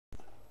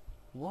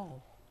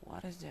Whoa,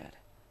 what is that?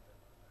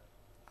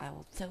 I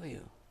will tell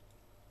you.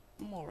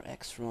 More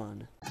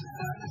X-Run.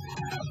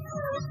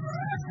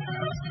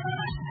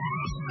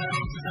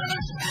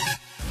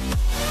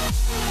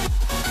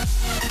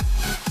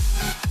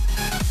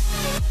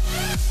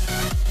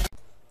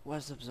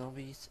 What's up,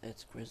 zombies?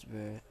 It's Chris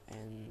Bear,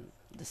 and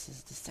this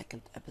is the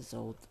second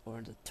episode,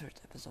 or the third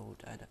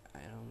episode, I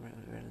don't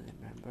really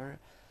remember,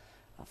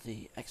 of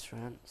the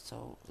X-Run,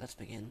 so let's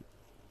begin.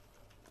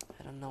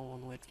 I don't know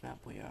on which map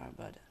we are,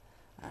 but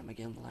I'm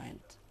again blind.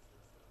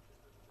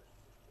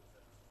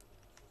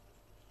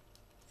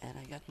 And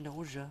I got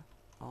nausea.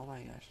 Oh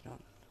my gosh,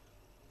 don't.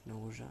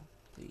 Nausea,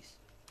 please.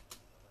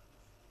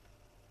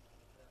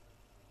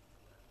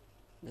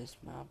 This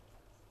map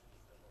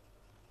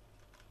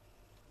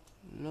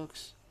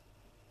looks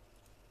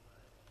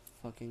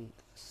fucking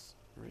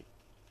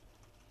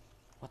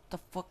what the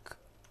fuck?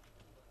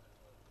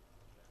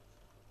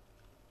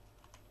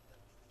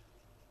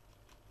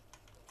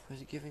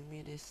 Who's giving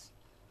me this?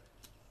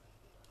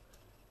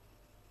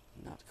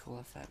 Not cool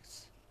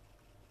effects.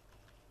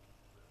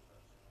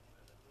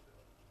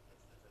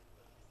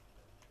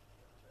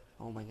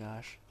 Oh my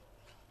gosh.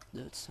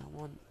 Dude,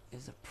 someone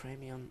is a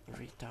premium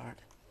retard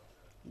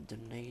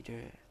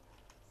donator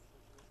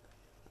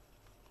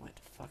with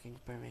fucking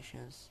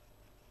permissions,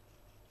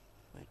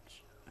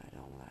 which I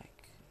don't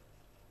like.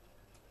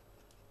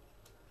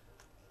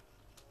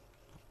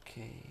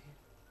 Okay.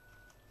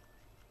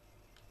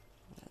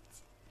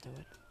 Let's do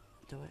it.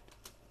 Do it.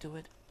 Do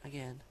it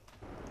again.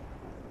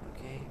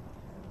 Okay.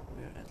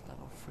 We're at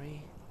level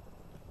 3.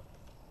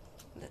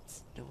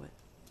 Let's do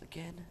it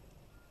again.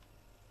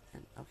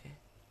 And okay.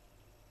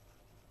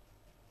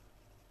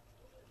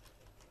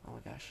 Oh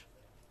my gosh.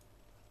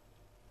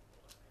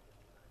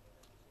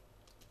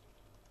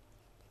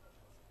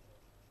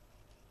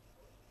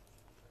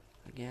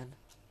 Again.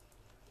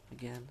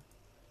 Again.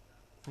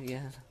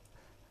 Again.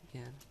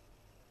 Again.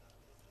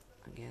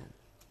 Again.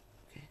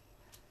 Okay.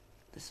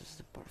 This is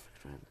the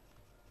perfect run.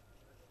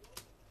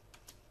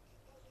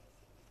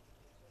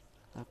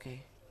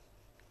 Okay.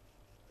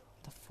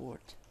 The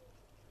fort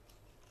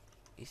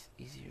is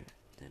easier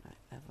than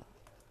I ever.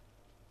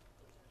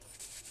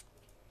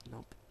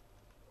 Nope.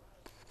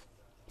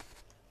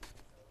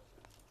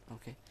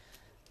 Okay.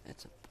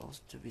 It's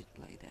supposed to be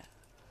like that.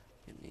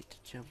 You need to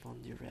jump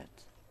on the red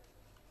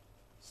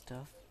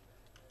stuff.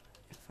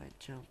 If I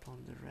jump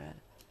on the red,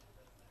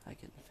 I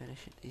can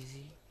finish it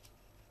easy.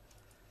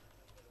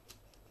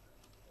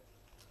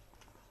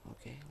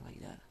 Okay, like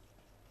that.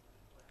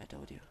 I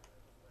told you.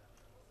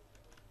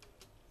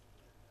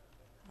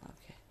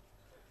 Okay,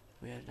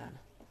 we are done.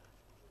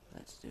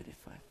 Let's do the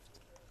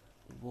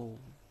 5th. Whoa,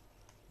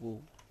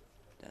 whoa,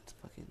 that's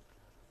fucking.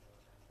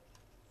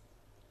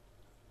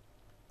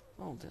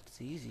 Oh,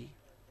 that's easy.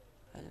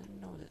 I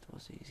didn't know that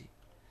was easy.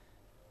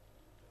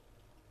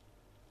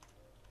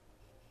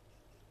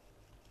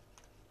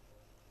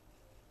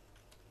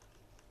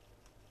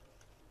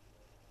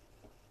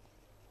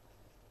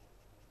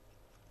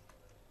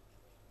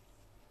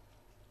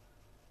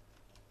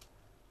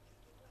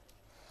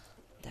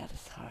 That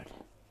is hard.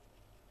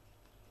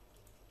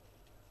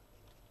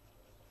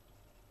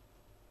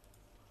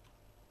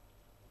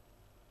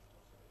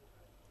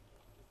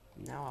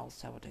 Now I'll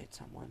sabotage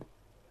someone.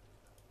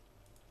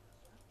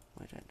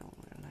 Which I don't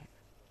really like.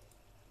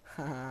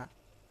 Haha.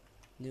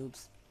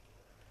 Noobs.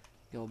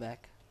 Go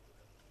back.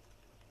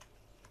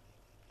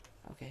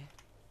 Okay.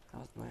 I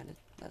was blinded.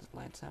 Let's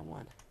blind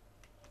someone.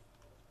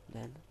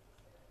 Then.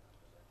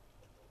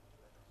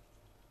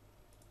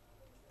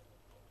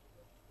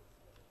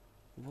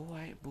 Whoa,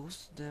 I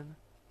boost them.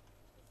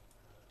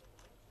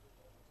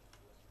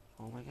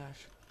 Oh my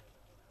gosh.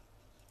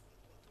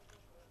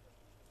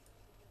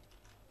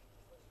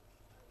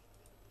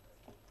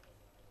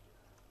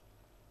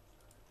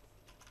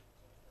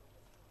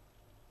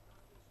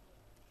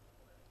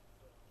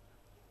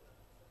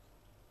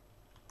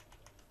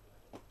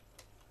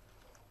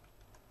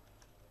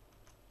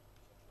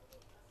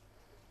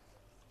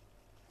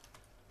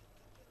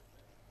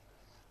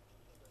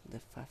 The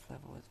 5th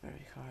level is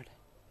very hard.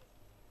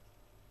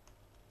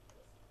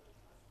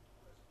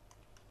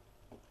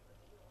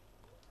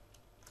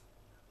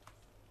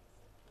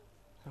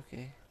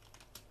 Okay.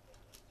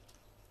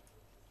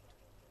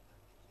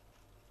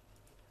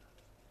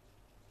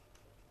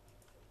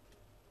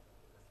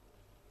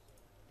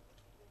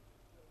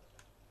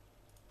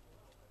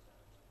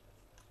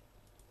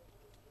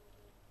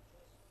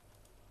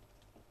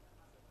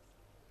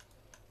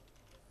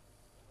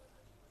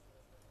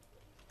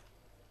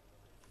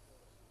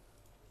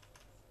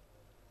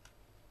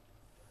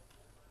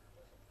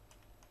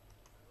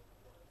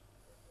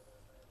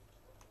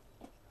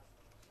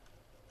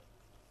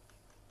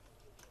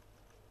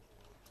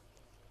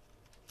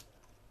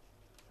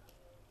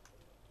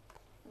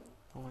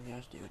 Oh my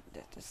gosh, dude,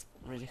 that is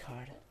really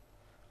hard.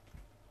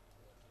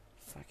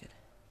 Fuck it.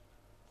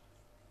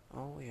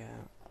 Oh yeah.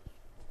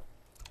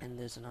 And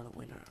there's another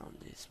winner on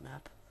this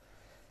map.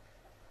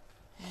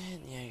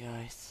 And yeah,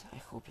 guys, I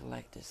hope you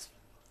like this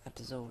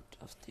episode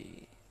of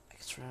the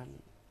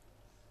X-Run.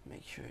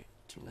 Make sure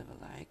to leave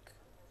a like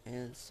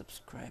and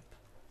subscribe.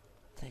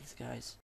 Thanks guys.